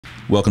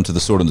Welcome to the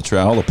Sword and the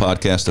Trowel, a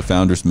podcast of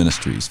Founders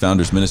Ministries.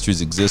 Founders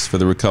Ministries exists for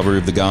the recovery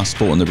of the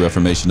gospel and the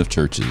reformation of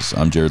churches.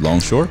 I'm Jared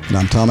Longshore. And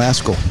I'm Tom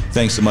Ascol.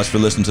 Thanks so much for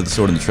listening to the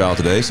Sword and the Trowel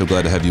today. So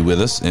glad to have you with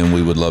us, and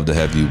we would love to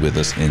have you with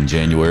us in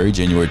January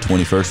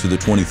 21st through the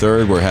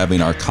 23rd. We're having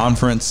our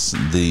conference,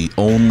 The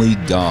Only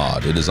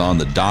God. It is on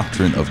the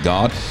doctrine of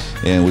God,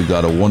 and we've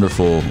got a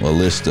wonderful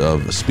list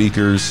of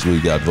speakers.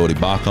 We've got Vodi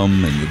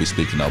Bakum, and you'll be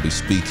speaking. I'll be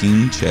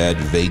speaking. Chad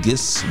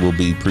Vegas will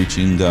be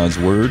preaching God's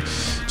Word.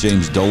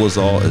 James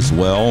Dolezal as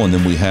well. And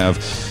then we have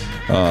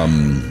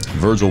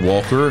Virgil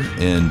Walker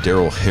and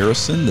Daryl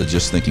Harrison, the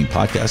Just Thinking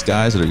podcast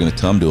guys that are going to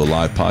come do a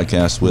live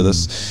podcast with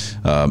us.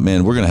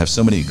 Man, we're going to have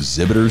so many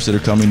exhibitors that are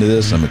coming to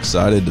this. I'm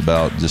excited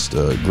about just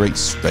a great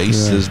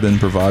space that has been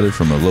provided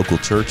from a local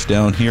church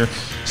down here.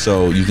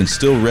 So you can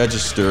still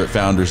register at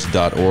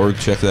founders.org.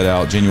 Check that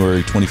out,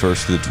 January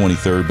 21st to the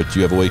 23rd, but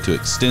you have a way to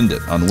extend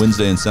it on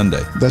Wednesday and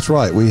Sunday. That's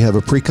right. We have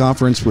a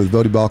pre-conference with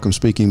Vodi Bakum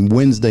speaking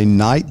Wednesday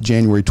night,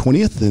 January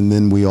 20th, and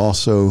then we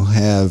also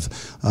have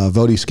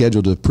Vodi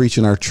scheduled to preach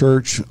in our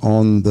church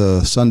on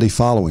the Sunday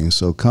following.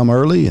 So come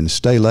early and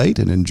stay late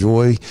and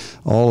enjoy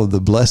all of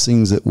the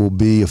blessings that will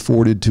be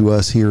afforded to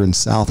us here in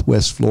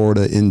Southwest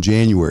Florida in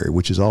January,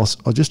 which is also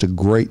just a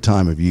great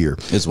time of year.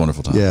 It's a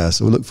wonderful time. Yeah,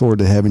 so we look forward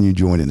to having you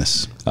joining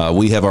us.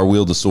 We have our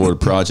Wield the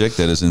Sword project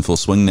that is in full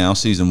swing now.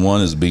 Season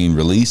 1 is being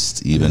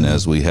released even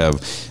as we have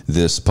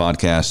this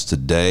podcast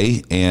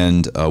today.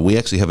 And we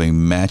actually have a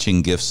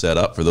matching gift set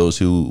up for those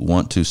who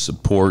want to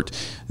support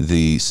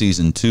the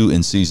Season 2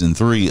 and Season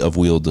 3 of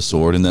Wield the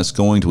Sword. And that's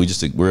going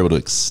to, we're able to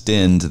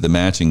extend the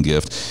matching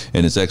gift,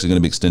 and it's actually going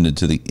to be extended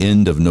to the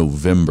end of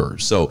November.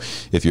 So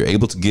if you're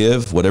able to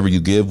give, whatever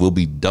you give will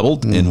be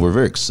doubled. And we're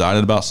very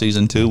excited about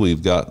Season 2.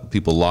 We've got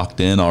people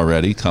locked in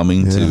already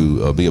coming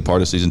to be a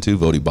part of Season 2.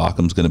 Vodi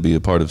Bakum's going to be a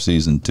part of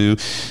Season 2,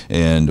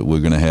 and we're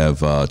going to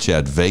have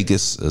Chad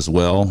Vegas as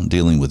well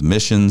dealing with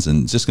missions,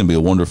 and it's just going to be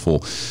a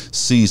wonderful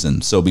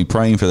season. So be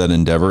praying for that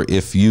endeavor.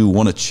 If you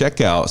want to check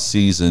out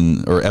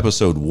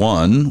episode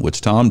 1,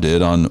 which Tom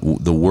did on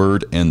the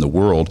Word and the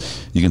World,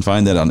 you can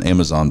find that on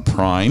Amazon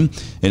Prime.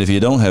 And if you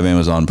don't have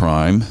Amazon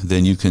Prime,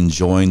 then you can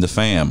join the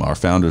FAM, our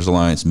Founders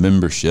Alliance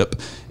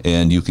membership,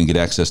 and you can get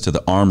access to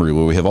the Armory,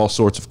 where we have all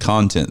sorts of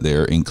content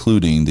there,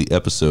 including the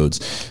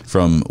episodes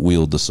from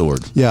Wield the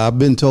Sword. Yeah, I've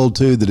been told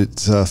too that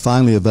it's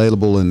finally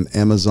available in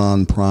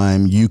Amazon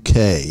Prime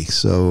UK.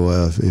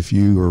 So if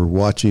you are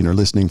watching or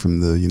listening from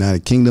the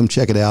United Kingdom,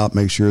 check it out.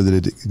 Make sure that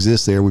it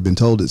exists there. We've been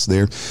told it's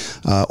there.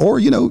 Or,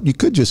 you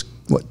could just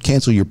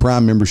cancel your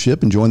Prime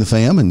membership and join the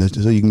FAM, and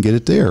so you can get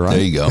it there, right?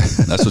 There you go.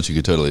 That's what you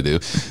could totally do.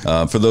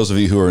 For those of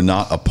you who are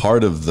not a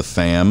part of the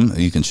FAM,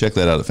 you can check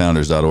that out at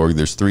founders.org.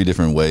 There's 3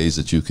 different ways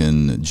that you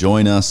can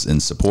join us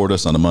and support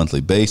us on a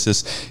monthly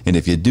basis. And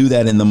if you do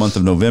that in the month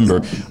of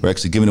November, we're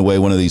actually giving away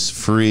one of these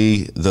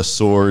free The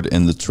Sword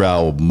and the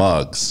Trowel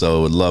mugs.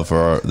 So I'd love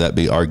for that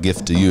be our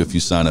gift to you if you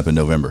sign up in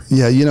November.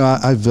 Yeah,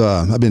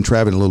 I've been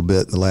traveling a little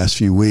bit the last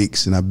few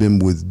weeks, and I've been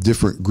with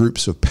different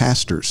groups of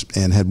pastors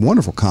and had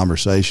wonderful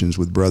conversations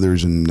with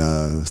brothers in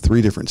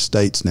 3 different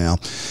states now,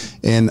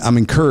 and I'm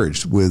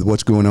encouraged with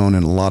what's going on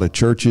in a lot of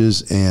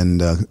churches.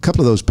 And a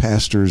couple of those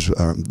pastors,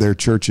 their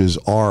churches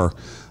are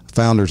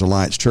Founders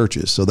Alliance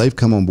churches, so they've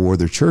come on board.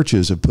 Their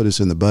churches have put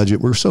us in the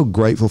budget. We're so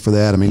grateful for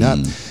that. I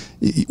mean,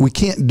 we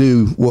can't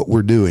do what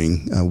we're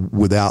doing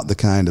without the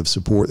kind of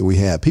support that we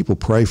have. People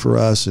pray for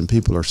us, and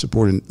people are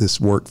supporting this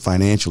work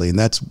financially, and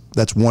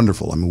that's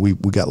wonderful. I mean,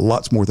 we got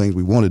lots more things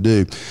we want to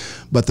do,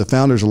 but the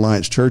Founders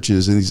Alliance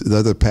churches and the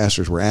other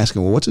pastors were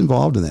asking, well, what's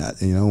involved in that?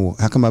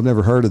 How come I've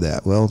never heard of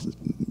that? Well,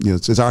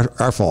 it's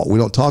our fault. We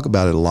don't talk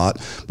about it a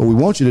lot, but we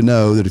want you to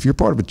know that if you're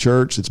part of a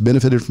church that's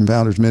benefited from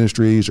Founders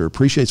Ministries or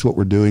appreciates what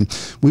we're doing,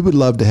 we would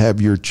love to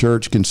have your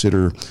church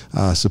consider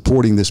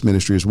supporting this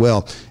ministry as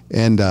well.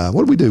 And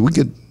what do?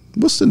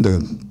 We'll send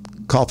a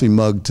coffee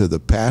mug to the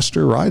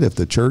pastor, right? If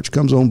the church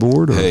comes on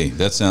board. Or, hey,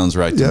 that sounds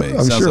right to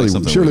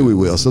me. Surely we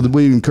will. So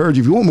we encourage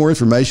you, if you want more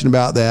information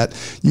about that,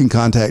 you can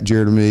contact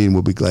Jared or me, and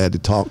we'll be glad to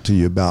talk to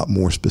you about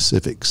more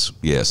specifics.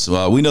 Yes.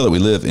 We know that we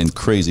live in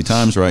crazy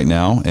times right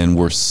now, and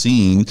we're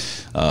seeing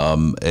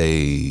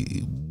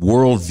a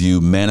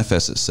worldview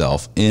manifests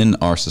itself in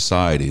our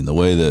society and the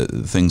way that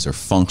things are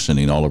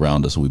functioning all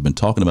around us. We've been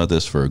talking about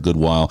this for a good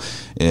while,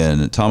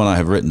 and Tom and I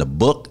have written a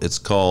book. It's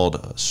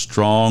called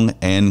Strong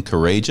and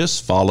Courageous: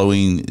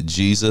 Following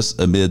Jesus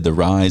Amid the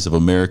Rise of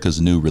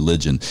America's New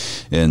Religion.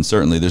 And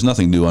certainly there's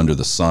nothing new under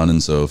the sun,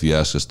 and so if you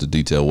ask us to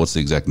detail what's the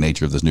exact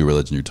nature of this new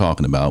religion you're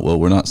talking about, well,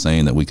 we're not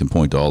saying that we can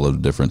point to all of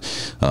the different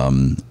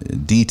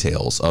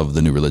details of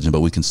the new religion, but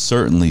we can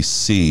certainly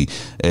see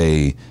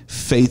a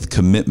faith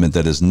commitment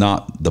that is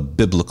not the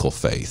biblical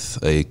faith,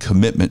 a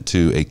commitment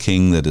to a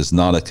king that is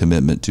not a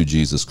commitment to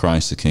Jesus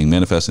Christ, the king,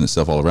 manifesting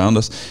itself all around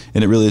us.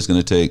 And it really is going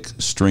to take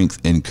strength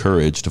and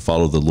courage to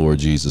follow the Lord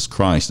Jesus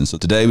Christ. And so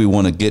today we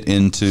want to get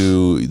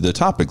into the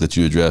topic that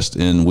you addressed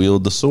in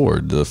Wield the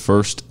Sword. The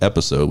first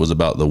episode was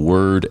about the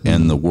Word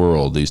and the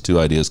world, these two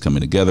ideas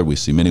coming together. We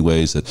see many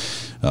ways that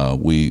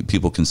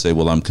people can say,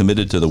 well, I'm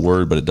committed to the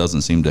Word, but it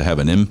doesn't seem to have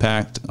an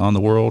impact on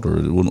the world, or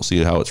we don't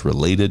see how it's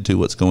related to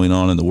what's going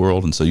on in the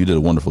world. And so you did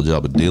a wonderful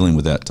job of dealing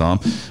with that, Tom.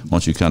 Why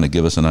don't you kind of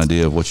give us an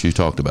idea of what you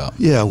talked about?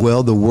 Yeah,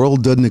 well, the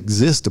world doesn't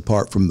exist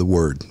apart from the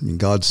Word. I mean,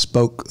 God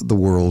spoke the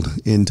world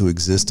into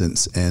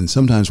existence, and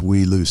sometimes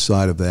we lose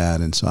sight of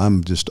that. And so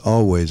I'm just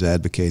always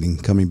advocating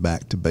coming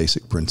back to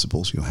basic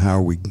principles.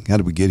 How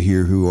did we get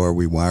here? Who are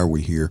we? Why are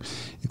we here?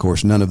 Of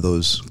course, none of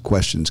those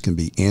questions can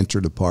be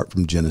answered apart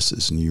from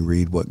Genesis. And you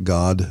read what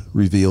God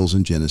reveals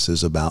in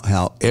Genesis about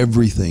how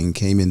everything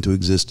came into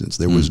existence.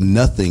 There was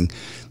nothing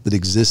that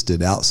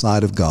existed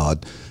outside of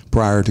God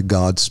prior to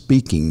God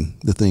speaking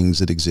the things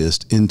that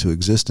exist into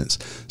existence.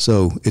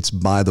 So it's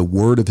by the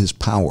word of his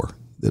power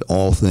that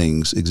all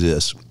things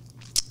exist.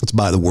 It's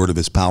by the word of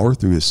his power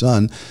through his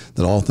Son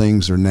that all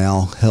things are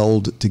now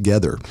held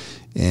together.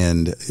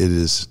 And it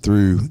is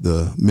through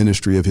the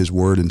ministry of his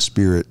word and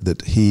spirit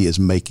that he is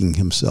making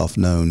himself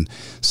known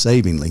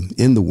savingly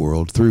in the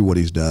world through what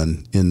he's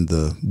done in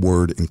the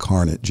word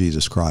incarnate,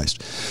 Jesus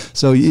Christ.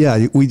 So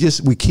yeah, we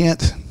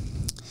can't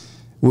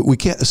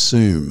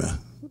assume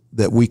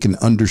that we can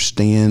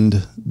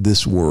understand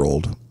this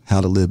world,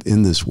 how to live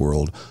in this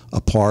world,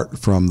 apart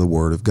from the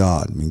Word of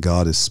God. I mean,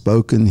 God has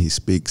spoken. He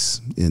speaks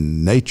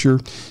in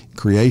nature,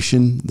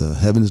 creation. The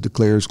heavens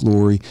declare his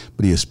glory,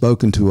 but he has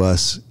spoken to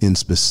us in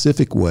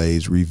specific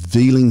ways,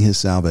 revealing his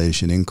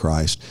salvation in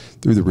Christ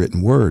through the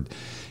written Word.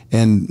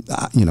 And,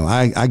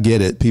 I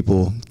get it.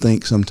 People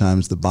think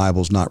sometimes the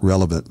Bible's not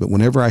relevant, but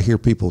whenever I hear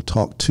people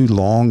talk too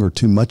long or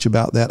too much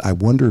about that, I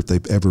wonder if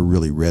they've ever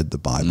really read the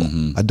Bible.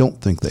 I don't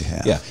think they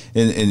have. Yeah,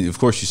 and of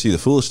course you see the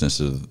foolishness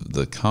of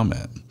the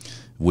comment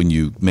when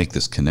you make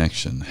this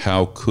connection.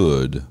 How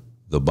could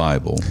the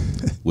Bible,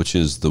 which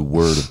is the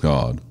Word of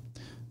God,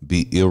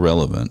 be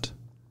irrelevant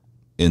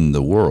in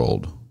the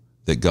world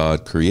that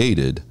God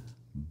created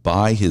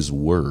by his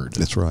word?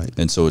 That's right.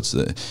 And so it's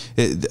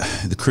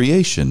the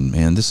creation,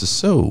 man, this is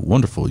so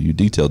wonderful. You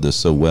detailed this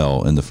so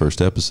well in the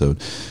first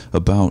episode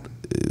about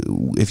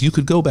if you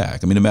could go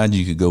back. I mean, imagine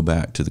you could go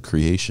back to the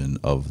creation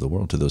of the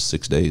world, to those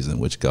 6 days in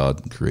which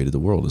God created the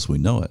world as we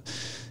know it.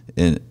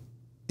 And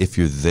if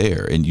you're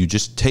there and you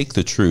just take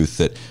the truth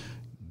that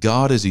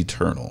God is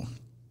eternal,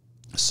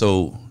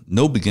 so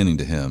no beginning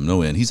to him,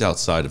 no end. He's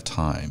outside of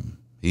time.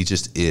 He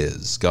just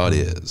is. God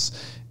is.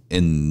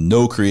 And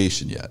no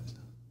creation yet.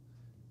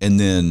 And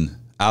then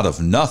out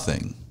of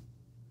nothing,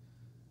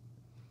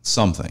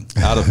 something.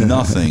 Out of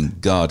nothing,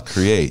 God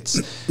creates.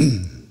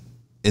 And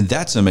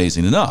that's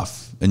amazing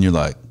enough. And you're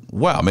like,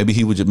 wow, maybe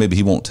he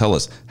won't tell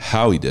us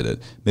how he did it.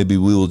 Maybe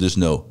we will just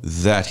know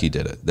that he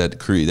did it,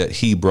 that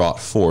he brought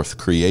forth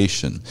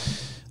creation.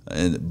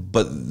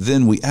 But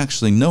then we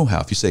actually know how.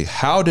 If you say,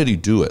 how did he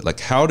do it? Like,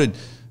 how did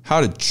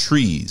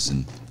trees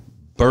and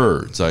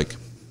birds, like,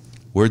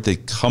 where'd they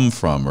come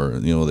from? Or,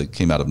 they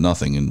came out of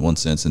nothing in one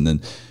sense. And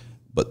then,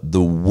 but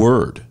the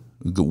word,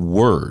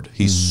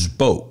 he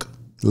spoke.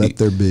 Let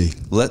there be.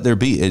 Let there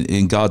be.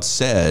 And God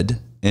said,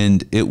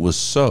 and it was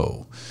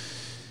so.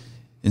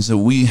 And so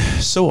we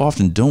so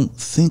often don't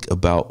think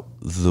about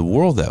the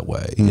world that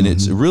way. And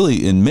it's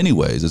really, in many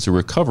ways, it's a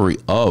recovery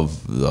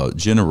of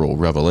general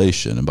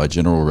revelation. And by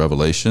general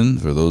revelation,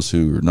 for those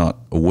who are not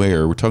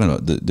aware, we're talking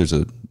about there's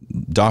a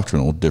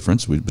doctrinal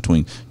difference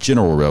between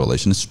general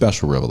revelation and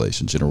special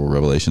revelation. General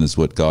revelation is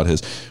what God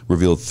has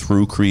revealed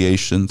through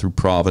creation, through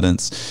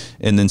providence,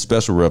 and then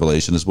special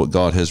revelation is what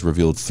God has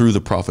revealed through the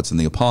prophets and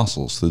the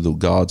apostles, through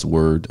God's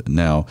word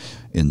now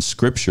in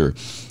Scripture.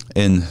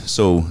 And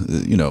so,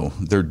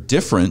 they're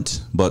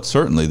different, but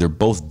certainly they're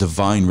both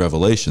divine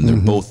revelation. They're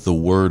both the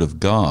Word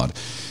of God.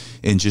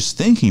 And just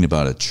thinking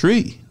about a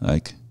tree,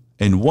 like,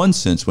 in one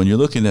sense, when you're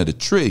looking at a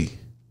tree,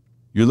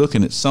 you're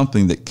looking at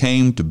something that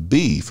came to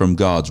be from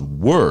God's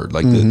word.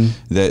 Like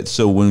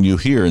so when you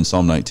hear in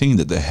Psalm 19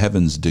 that the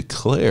heavens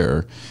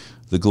declare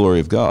the glory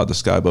of God, the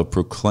sky above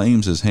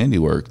proclaims his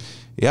handiwork.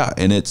 Yeah,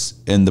 and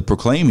the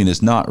proclaiming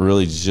is not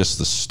really just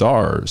the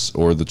stars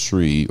or the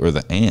tree or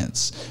the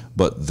ants,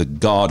 but the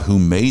God who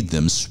made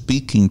them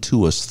speaking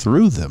to us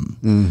through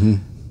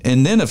them.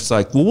 And then it's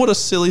like, well, what a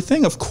silly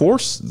thing. Of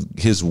course,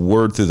 his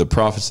word through the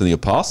prophets and the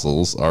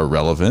apostles are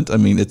relevant. I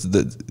mean, it's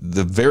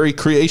the very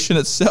creation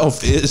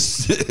itself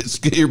is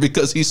here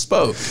because he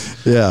spoke.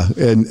 Yeah,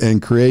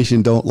 and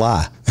creation don't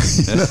lie.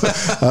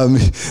 I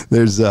mean,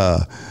 there's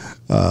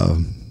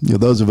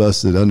those of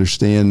us that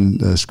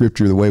understand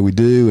Scripture the way we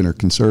do and are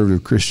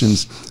conservative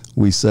Christians,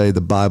 we say the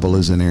Bible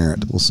is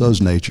inerrant. Well,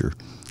 so's nature.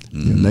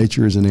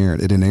 Nature is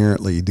inerrant. It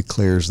inherently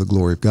declares the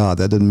glory of God.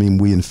 That doesn't mean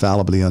we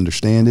infallibly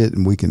understand it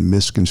and we can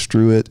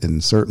misconstrue it,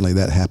 and certainly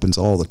that happens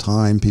all the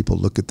time. People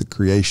look at the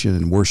creation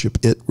and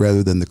worship it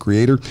rather than the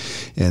Creator,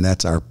 and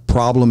that's our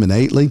problem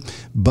innately.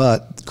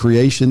 But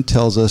creation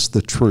tells us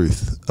the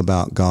truth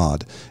about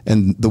God,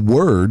 and the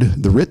Word,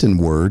 the written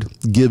Word,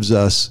 gives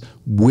us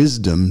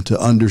wisdom to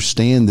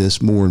understand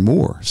this more and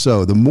more.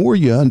 So the more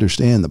you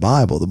understand the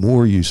Bible, the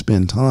more you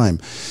spend time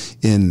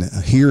in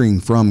hearing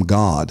from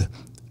God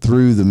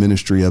through the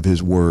ministry of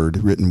His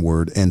Word, written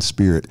Word, and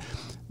Spirit.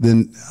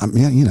 Then, I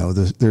mean,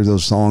 there's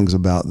those songs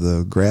about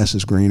the grass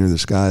is greener, the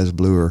sky is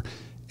bluer.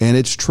 And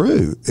it's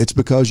true. It's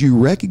because you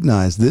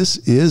recognize this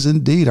is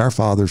indeed our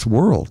Father's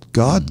world.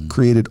 God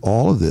created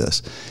all of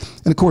this.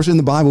 And of course, in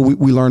the Bible,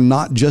 we learn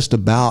not just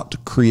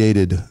about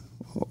created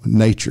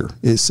nature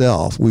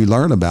itself. We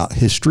learn about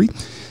history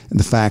and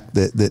the fact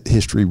that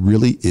history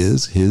really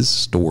is His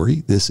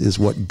story. This is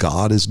what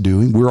God is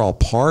doing. We're all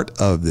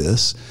part of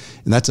this.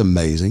 And that's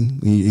amazing.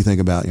 You think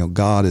about,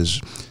 God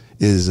is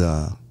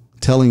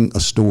telling a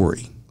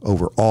story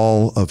over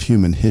all of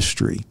human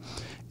history.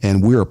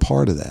 And we're a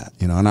part of that,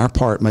 and our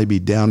part may be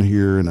down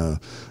here in a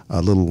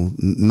little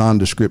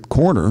nondescript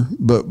corner,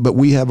 but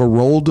we have a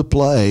role to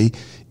play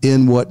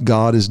in what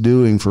God is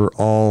doing for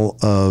all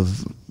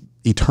of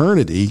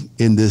eternity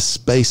in this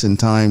space and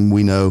time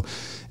we know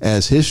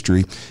as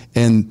history.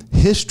 And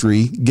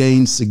history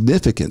gains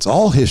significance.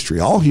 All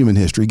human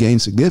history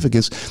gains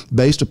significance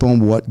based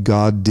upon what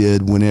God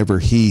did whenever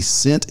He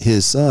sent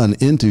His Son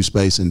into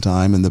space and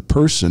time in the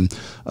person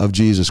of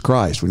Jesus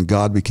Christ, when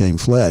God became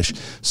flesh,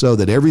 so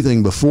that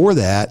everything before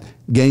that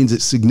gains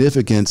its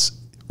significance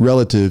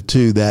relative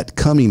to that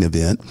coming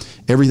event.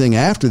 Everything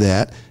after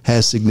that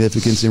has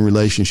significance in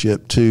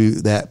relationship to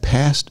that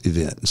past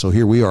event. So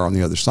here we are on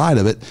the other side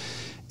of it,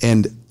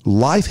 and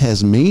life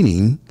has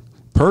meaning,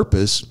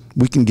 purpose.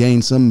 We can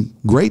gain some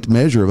great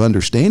measure of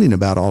understanding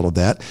about all of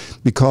that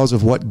because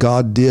of what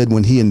God did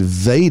when He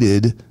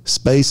invaded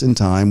space and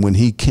time, when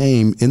He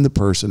came in the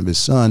person of His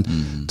Son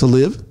to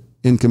live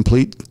in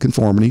complete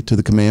conformity to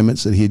the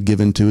commandments that He had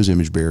given to His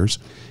image bearers.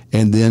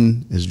 And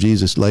then as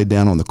Jesus laid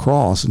down on the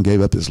cross and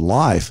gave up His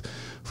life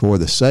for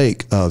the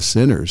sake of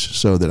sinners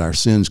so that our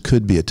sins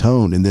could be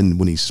atoned. And then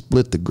when He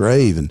split the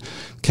grave and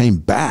came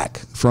back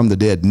from the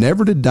dead,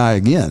 never to die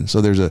again. So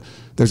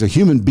there's a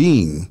human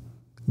being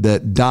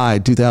that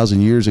died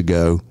 2,000 years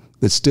ago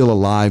that's still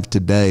alive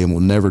today and will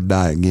never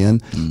die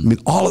again. I mean,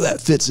 all of that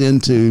fits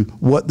into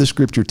what the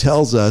Scripture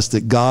tells us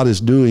that God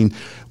is doing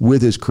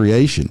with His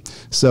creation.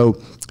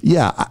 So,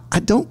 yeah,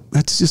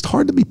 it's just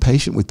hard to be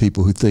patient with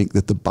people who think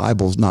that the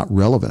Bible's not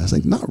relevant. I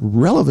think not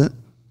relevant.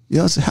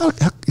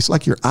 It's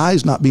like your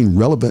eyes not being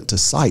relevant to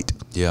sight.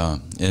 Yeah,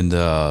 and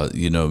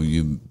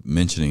you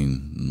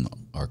mentioning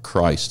our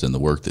Christ and the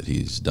work that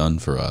He's done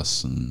for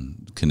us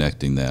and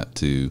connecting that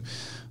to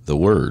the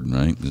Word,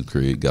 right?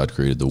 God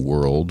created the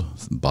world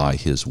by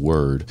His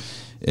Word.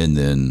 And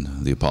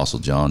then the Apostle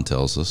John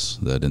tells us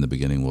that in the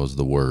beginning was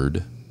the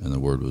Word, and the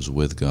Word was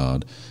with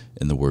God,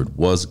 and the Word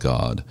was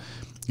God.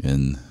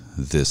 And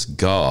this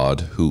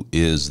God who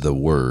is the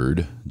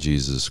Word,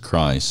 Jesus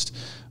Christ,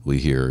 we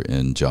hear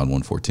in John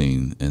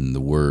 1:14, and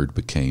the Word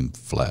became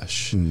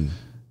flesh. And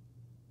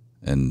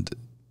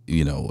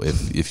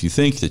if you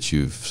think that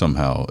you've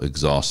somehow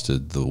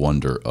exhausted the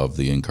wonder of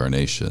the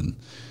incarnation,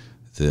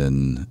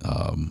 then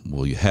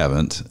you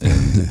haven't,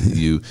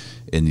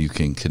 and you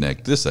can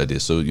connect this idea.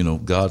 So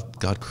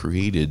God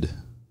created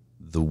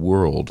the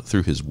world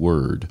through His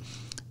Word,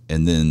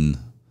 and then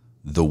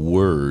the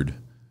Word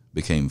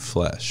became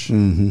flesh.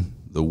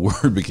 The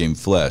Word became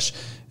flesh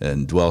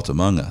and dwelt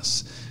among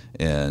us,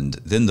 and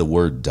then the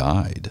Word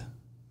died,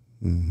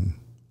 and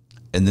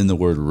then the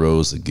Word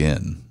rose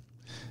again,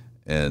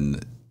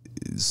 and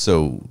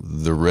so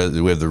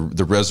we have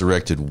the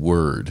resurrected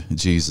Word,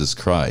 Jesus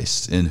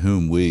Christ, in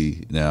whom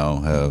we now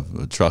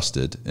have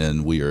trusted,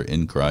 and we are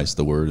in Christ,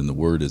 the Word, and the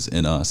Word is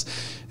in us,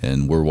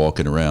 and we're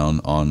walking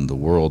around on the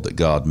world that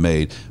God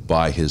made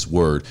by His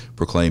Word,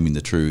 proclaiming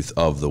the truth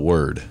of the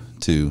Word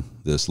to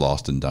this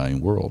lost and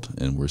dying world.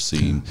 And we're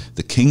seeing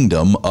the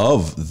kingdom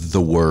of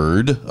the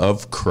Word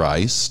of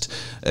Christ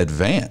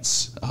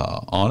advance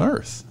on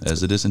earth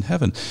as it is in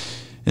heaven.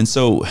 And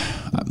so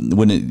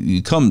when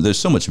there's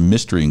so much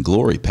mystery and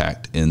glory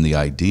packed in the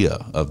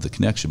idea of the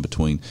connection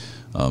between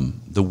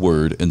the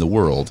Word and the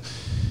world.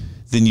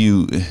 Then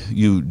you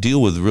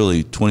deal with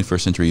really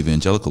 21st century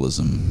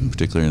evangelicalism,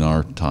 particularly in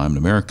our time in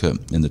America.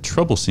 And the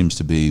trouble seems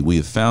to be we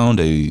have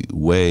found a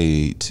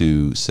way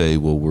to say,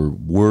 well, we're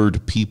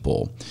Word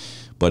people,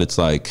 but it's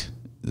like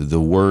the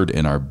Word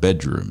in our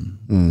bedroom.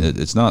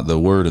 It's not the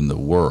Word in the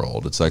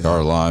world. It's like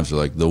our lives are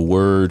like the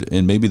Word,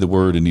 and maybe the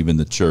Word and even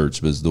the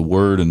church, but it's the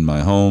Word in my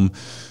home,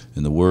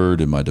 and the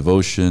Word in my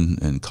devotion,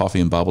 and coffee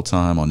and Bible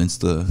time on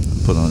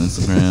put on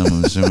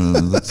Instagram.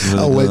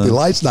 Oh wait, the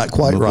light's not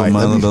quite right.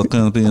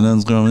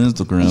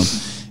 Instagram.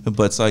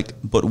 But it's like,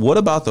 but what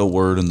about the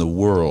Word in the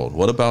world?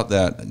 What about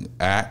that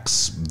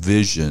Acts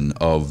vision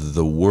of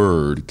the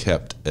Word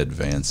kept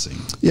advancing?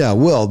 Yeah,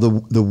 well,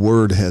 the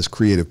Word has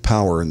creative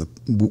power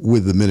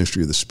with the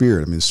ministry of the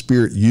Spirit. I mean, the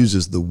Spirit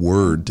uses the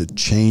Word to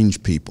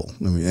change people.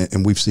 I mean,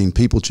 and we've seen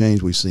people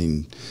change. We've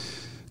seen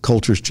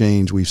cultures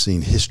change. We've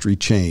seen history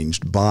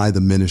changed by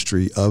the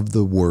ministry of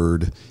the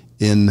Word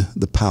in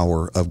the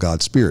power of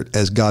God's Spirit.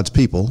 As God's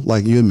people,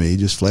 like you and me,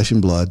 just flesh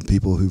and blood,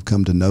 people who've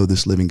come to know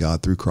this living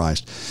God through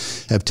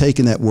Christ, have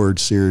taken that Word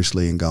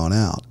seriously and gone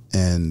out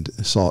and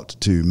sought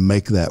to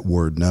make that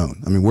Word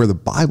known. I mean, where the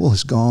Bible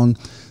has gone,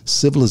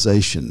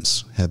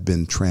 civilizations have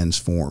been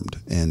transformed,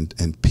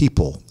 and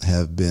people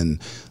have been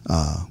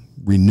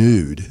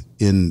renewed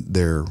in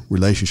their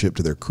relationship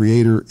to their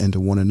Creator and to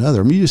one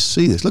another. I mean, you just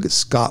see this. Look at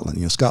Scotland.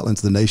 You know,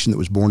 Scotland's the nation that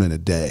was born in a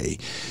day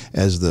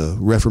as the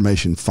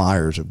Reformation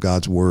fires of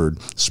God's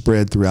Word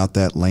spread throughout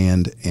that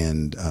land,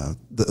 and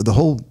the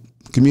whole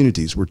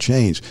communities were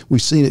changed.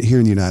 We've seen it here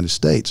in the United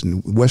States,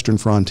 in the Western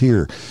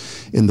frontier,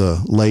 in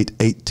the late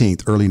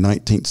 18th, early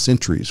 19th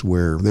centuries,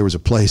 where there was a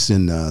place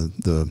in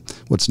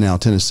what's now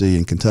Tennessee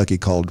and Kentucky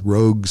called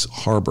Rogues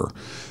Harbor,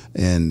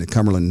 and the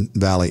Cumberland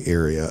Valley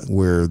area,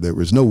 where there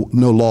was no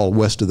law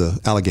west of the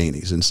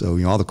Alleghenies. And so,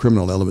 you know, all the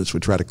criminal elements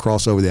would try to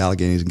cross over the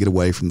Alleghenies and get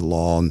away from the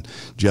law and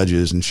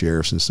judges and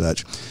sheriffs and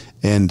such.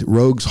 And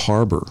Rogues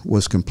Harbor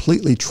was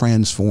completely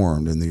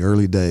transformed in the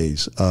early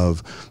days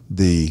of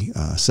the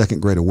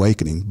Second Great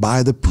Awakening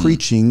by the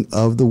preaching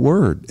of the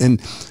Word. And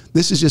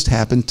this has just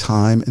happened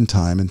time and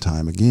time and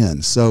time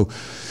again. So,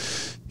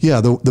 yeah,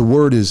 the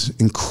Word is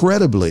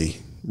incredibly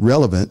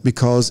relevant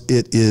because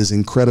it is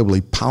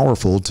incredibly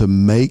powerful to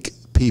make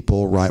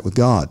people right with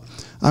God.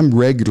 I'm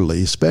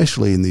regularly,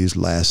 especially in these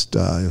last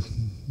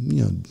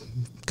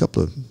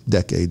couple of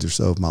decades or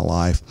so of my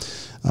life,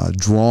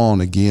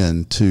 drawn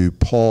again to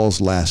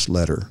Paul's last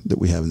letter that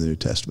we have in the New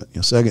Testament,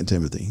 2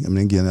 Timothy. I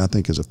mean, again, I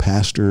think as a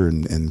pastor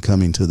and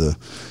coming to the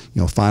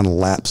final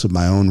laps of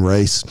my own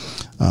race,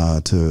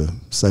 to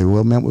say,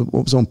 well, man,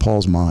 what was on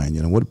Paul's mind?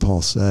 What did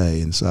Paul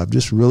say? And so I've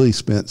just really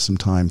spent some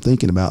time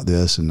thinking about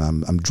this, and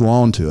I'm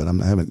drawn to it.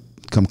 I haven't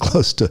come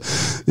close to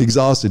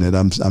exhausting it.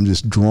 I'm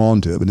just drawn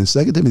to it. But in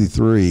 2 Timothy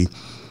 3,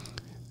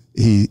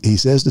 he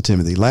says to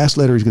Timothy, last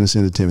letter he's going to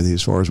send to Timothy,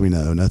 as far as we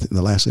know, nothing,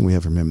 the last thing we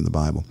have from him in the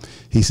Bible.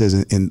 He says,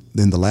 in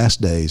the last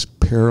days,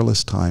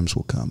 perilous times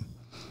will come.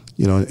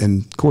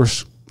 And of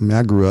course,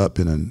 I grew up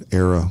in an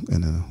era,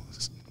 in a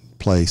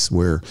place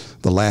where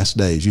the last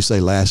days, you say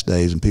last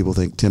days, and people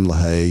think Tim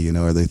LaHaye,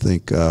 or they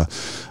think the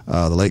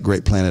late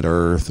great planet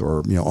Earth,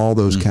 or all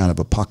those kind of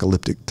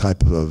apocalyptic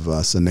type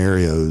of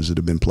scenarios that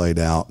have been played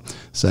out,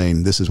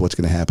 saying this is what's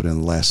going to happen in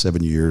the last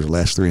 7 years, the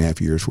last 3.5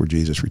 years where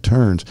Jesus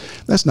returns.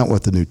 That's not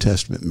what the New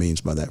Testament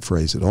means by that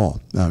phrase at all.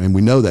 And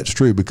we know that's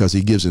true because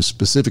he gives him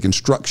specific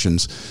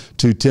instructions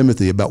to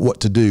Timothy about what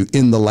to do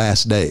in the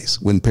last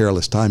days when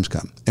perilous times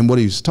come. And what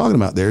he's talking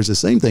about there is the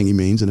same thing he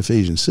means in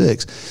Ephesians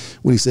 6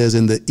 when he says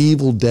in the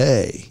evil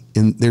day,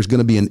 there's going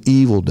to be an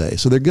evil day.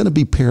 So there are going to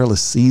be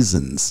perilous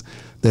seasons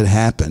that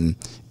happen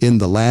in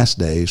the last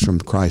days from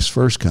Christ's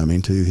first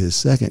coming to his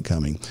second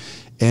coming.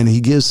 And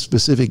he gives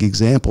specific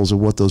examples of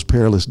what those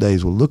perilous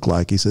days will look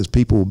like. He says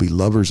people will be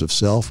lovers of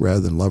self rather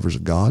than lovers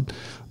of God.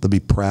 They'll be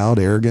proud,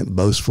 arrogant,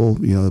 boastful,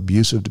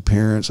 abusive to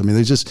parents. I mean,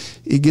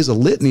 he gives a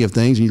litany of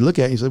things, and you look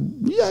at it and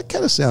you say, yeah, it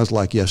kind of sounds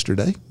like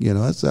yesterday.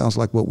 That sounds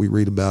like what we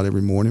read about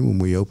every morning when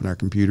we open our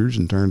computers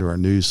and turn to our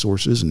news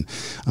sources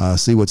and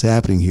see what's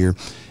happening here.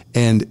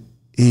 And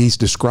he's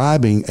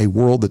describing a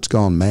world that's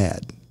gone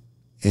mad.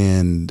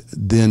 And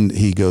then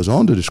he goes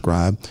on to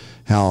describe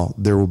how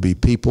there will be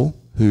people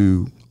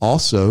who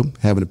also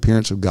have an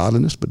appearance of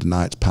godliness but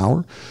deny its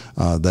power.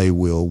 They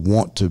will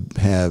want to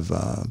have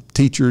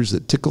teachers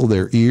that tickle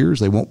their ears.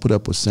 They won't put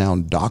up with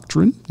sound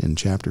doctrine in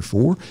chapter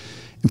 4.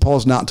 And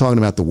Paul's not talking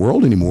about the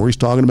world anymore. He's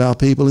talking about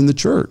people in the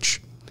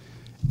church.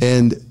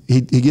 And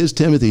he gives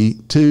Timothy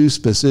 2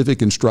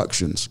 specific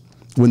instructions.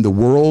 When the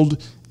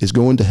world is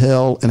going to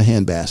hell in a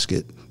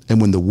handbasket, and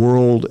when the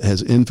world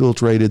has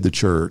infiltrated the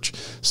church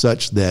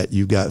such that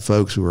you've got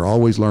folks who are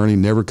always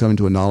learning, never coming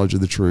to a knowledge of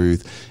the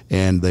truth,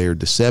 and they're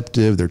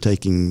deceptive, they're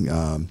taking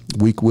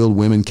weak-willed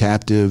women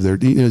captive,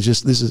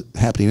 this is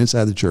happening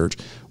inside the church.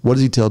 What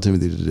does he tell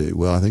Timothy to do?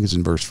 Well, I think it's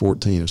in verse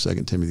 14 of 2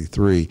 Timothy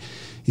 3.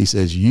 He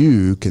says,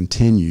 you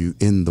continue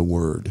in the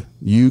Word.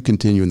 You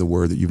continue in the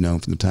Word that you've known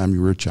from the time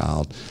you were a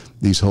child.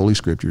 These Holy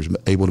Scriptures are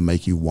able to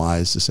make you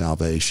wise to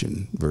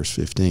salvation, verse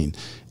 15.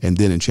 And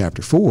then in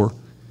chapter 4,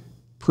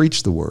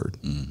 preach the Word.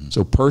 Mm-hmm.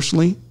 So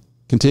personally,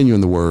 continue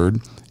in the Word,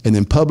 and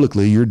then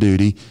publicly, your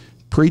duty,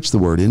 preach the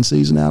Word in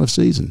season, out of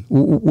season.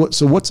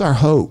 So what's our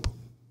hope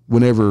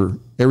whenever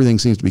everything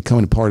seems to be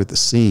coming apart at the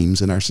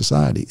seams in our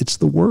society? It's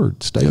the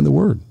Word. Stay in the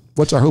Word.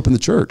 What's our hope in the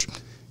church?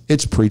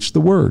 It's preach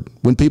the Word.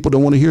 When people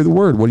don't want to hear the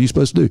Word, what are you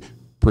supposed to do?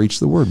 Preach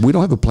the Word. We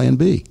don't have a plan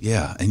B.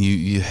 Yeah, and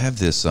you have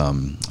this,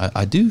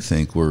 I do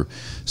think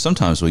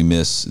sometimes we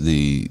miss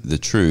the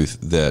truth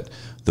that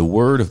the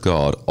Word of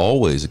God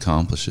always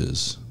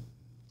accomplishes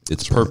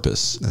its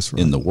purpose That's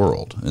right. in the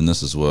world. And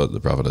this is what the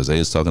prophet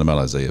Isaiah is talking about,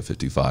 Isaiah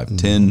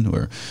 55:10,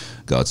 where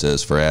God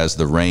says, "For as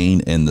the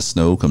rain and the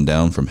snow come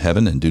down from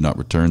heaven and do not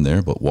return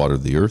there, but water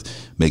the earth,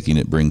 making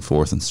it bring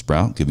forth and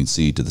sprout, giving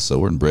seed to the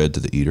sower and bread to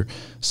the eater,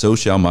 so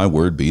shall my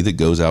word be that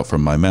goes out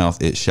from my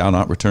mouth. It shall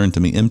not return to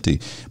me empty,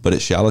 but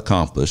it shall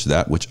accomplish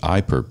that which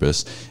I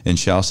purpose, and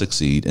shall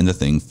succeed in the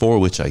thing for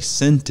which I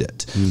sent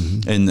it."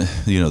 And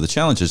the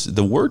challenge is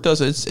the word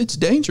it's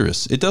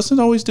dangerous. It doesn't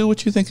always do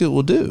what you think it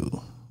will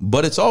do,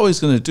 but it's always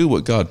going to do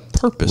what God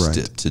purposed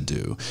it to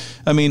do.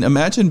 I mean,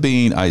 imagine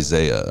being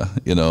Isaiah,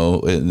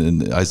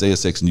 in Isaiah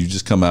 6, and you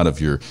just come out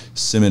of your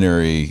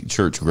seminary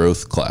church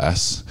growth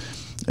class,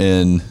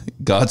 and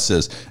God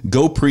says,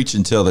 "Go preach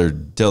until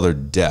they're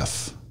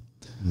deaf."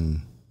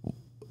 And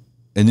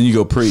then you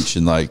go preach,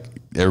 and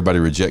everybody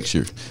rejects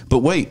you. But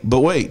wait,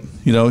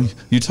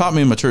 you taught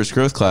me in my church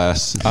growth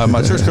class.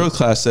 My church growth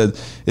class said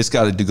it's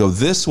got to go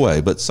this way,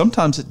 but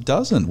sometimes it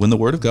doesn't. When the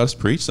word of God is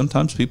preached,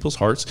 sometimes people's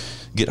hearts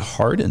get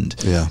hardened.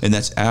 Yeah. And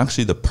that's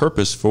actually the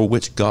purpose for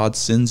which God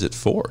sends it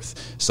forth.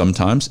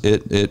 Sometimes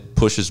it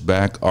pushes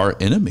back our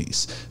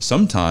enemies.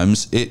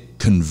 Sometimes it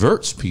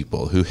converts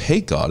people who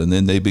hate God, and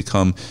then they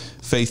become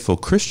faithful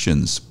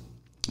Christians.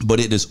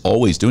 But it is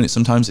always doing it.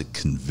 Sometimes it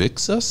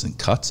convicts us and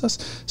cuts us.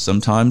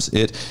 Sometimes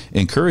it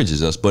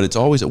encourages us, but it's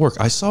always at work.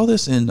 I saw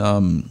this in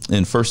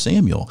 1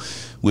 Samuel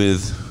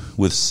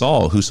with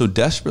Saul, who so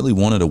desperately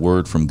wanted a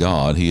word from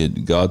God.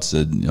 God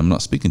said, "I'm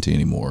not speaking to you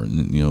anymore."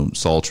 And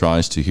Saul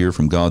tries to hear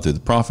from God through the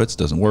prophets,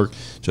 doesn't work.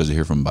 Tries to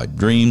hear from him by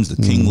dreams, the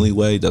kingly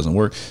way, doesn't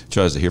work.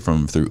 Tries to hear from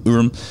him through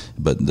Urim,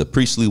 but the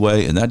priestly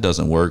way, and that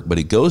doesn't work. But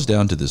he goes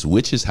down to this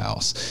witch's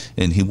house,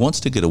 and he wants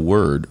to get a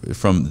word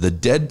from the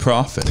dead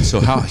prophet.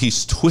 So how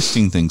he's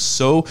twisting things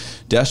so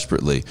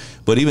desperately.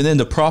 But even then,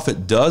 the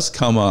prophet does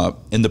come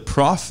up, and the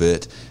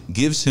prophet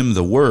gives him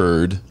the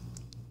word.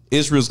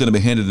 Israel's going to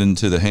be handed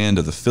into the hand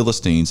of the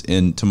Philistines,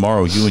 and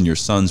tomorrow you and your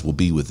sons will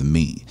be with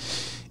me.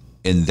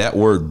 And that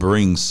word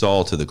brings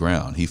Saul to the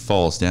ground. He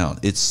falls down.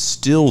 It's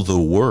still the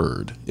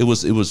word. It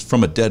was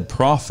from a dead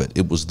prophet.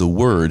 It was the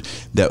word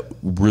that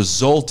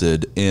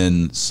resulted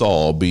in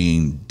Saul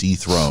being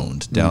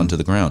dethroned down to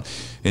the ground.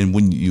 And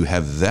when you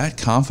have that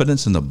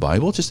confidence in the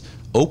Bible, just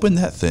open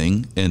that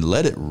thing and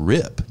let it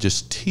rip.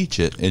 Just teach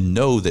it and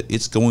know that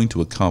it's going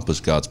to accomplish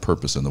God's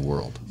purpose in the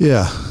world.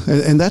 Yeah,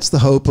 and that's the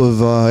hope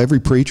of every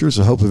preacher. It's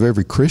the hope of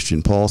every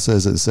Christian. Paul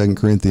says in 2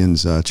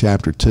 Corinthians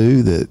chapter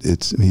 2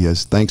 that he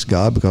has thanks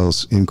God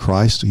because in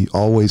Christ he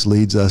always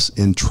leads us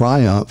in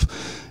triumph,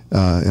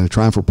 in a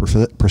triumphal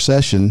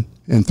procession,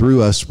 and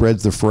through us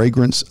spreads the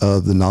fragrance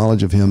of the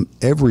knowledge of him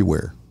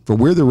everywhere. For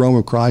we're the aroma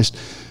of Christ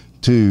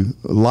to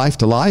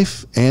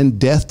life and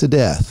death to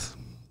death.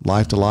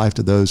 Life to life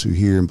to those who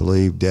hear and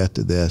believe, death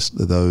to death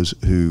to those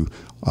who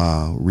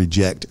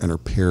reject and are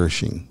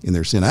perishing in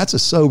their sin. That's a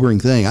sobering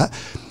thing.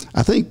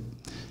 I think,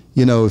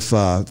 if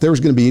there was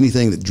going to be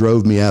anything that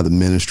drove me out of the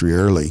ministry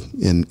early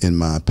in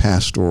my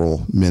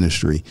pastoral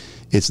ministry,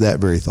 it's that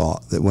very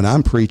thought, that when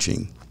I'm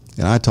preaching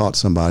and I taught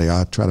somebody,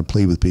 I try to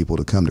plead with people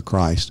to come to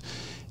Christ,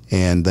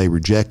 and they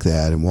reject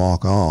that and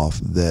walk off,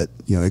 that,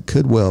 it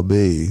could well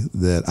be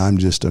that I'm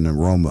just an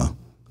aroma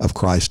of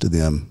Christ to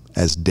them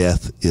as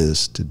death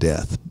is to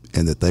death,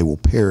 and that they will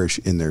perish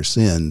in their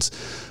sins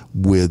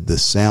with the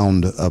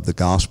sound of the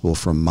gospel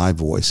from my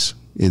voice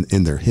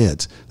in their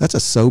heads. That's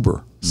a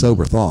sober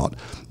thought.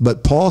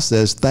 But Paul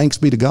says, thanks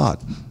be to God,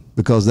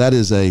 because that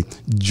is a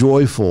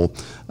joyful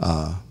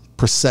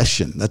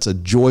procession. That's a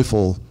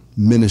joyful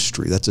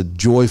ministry. That's a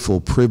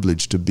joyful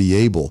privilege to be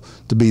able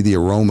to be the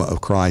aroma of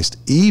Christ,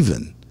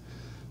 even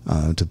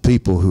to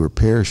people who are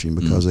perishing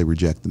because they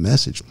reject the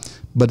message.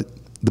 But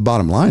the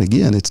bottom line,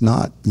 again, it's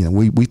not,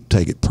 we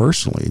take it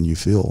personally, and you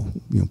feel,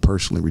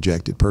 personally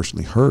rejected,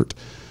 personally hurt.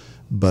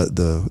 But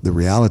the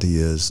reality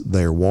is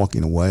they're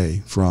walking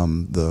away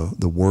from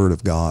the word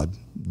of God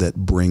that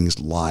brings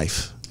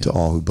life to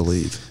all who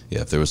believe.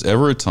 Yeah, if there was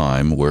ever a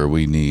time where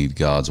we need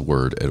God's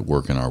word at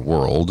work in our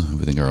world,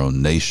 within our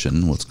own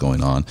nation, what's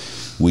going on,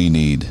 we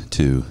need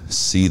to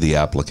see the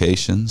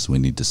applications, we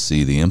need to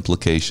see the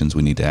implications,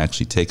 we need to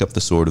actually take up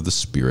the sword of the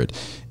Spirit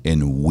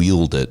and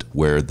wield it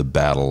where the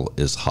battle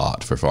is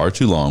hot. For far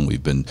too long,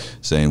 we've been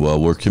saying,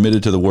 well, we're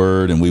committed to the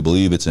word, and we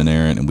believe it's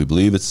inerrant, and we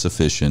believe it's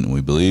sufficient, and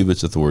we believe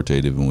it's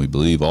authoritative, and we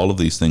believe all of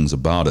these things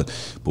about it,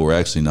 but we're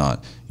actually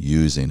not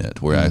using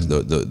it. We're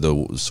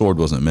the sword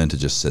wasn't meant to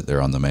just sit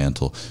there on the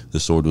mantle. The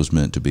sword was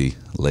meant to be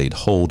laid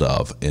hold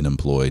of and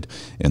employed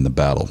in the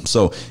battle.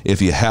 So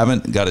if you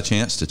haven't got a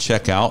chance to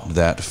check out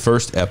that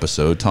first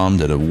episode, Tom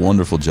did a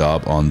wonderful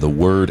job on the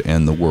word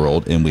and the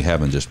world, and we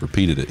haven't just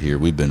repeated it here.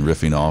 We've been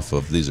riffing off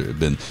of, these have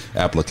been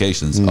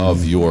applications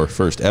of your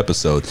first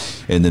episode,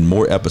 and then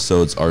more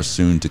episodes are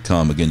soon to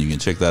come. Again, you can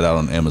check that out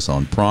on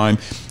Amazon Prime,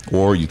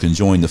 or you can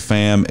join the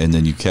fam and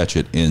then you catch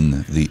it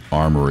in the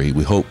Armory.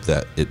 We hope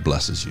that it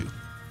blesses you.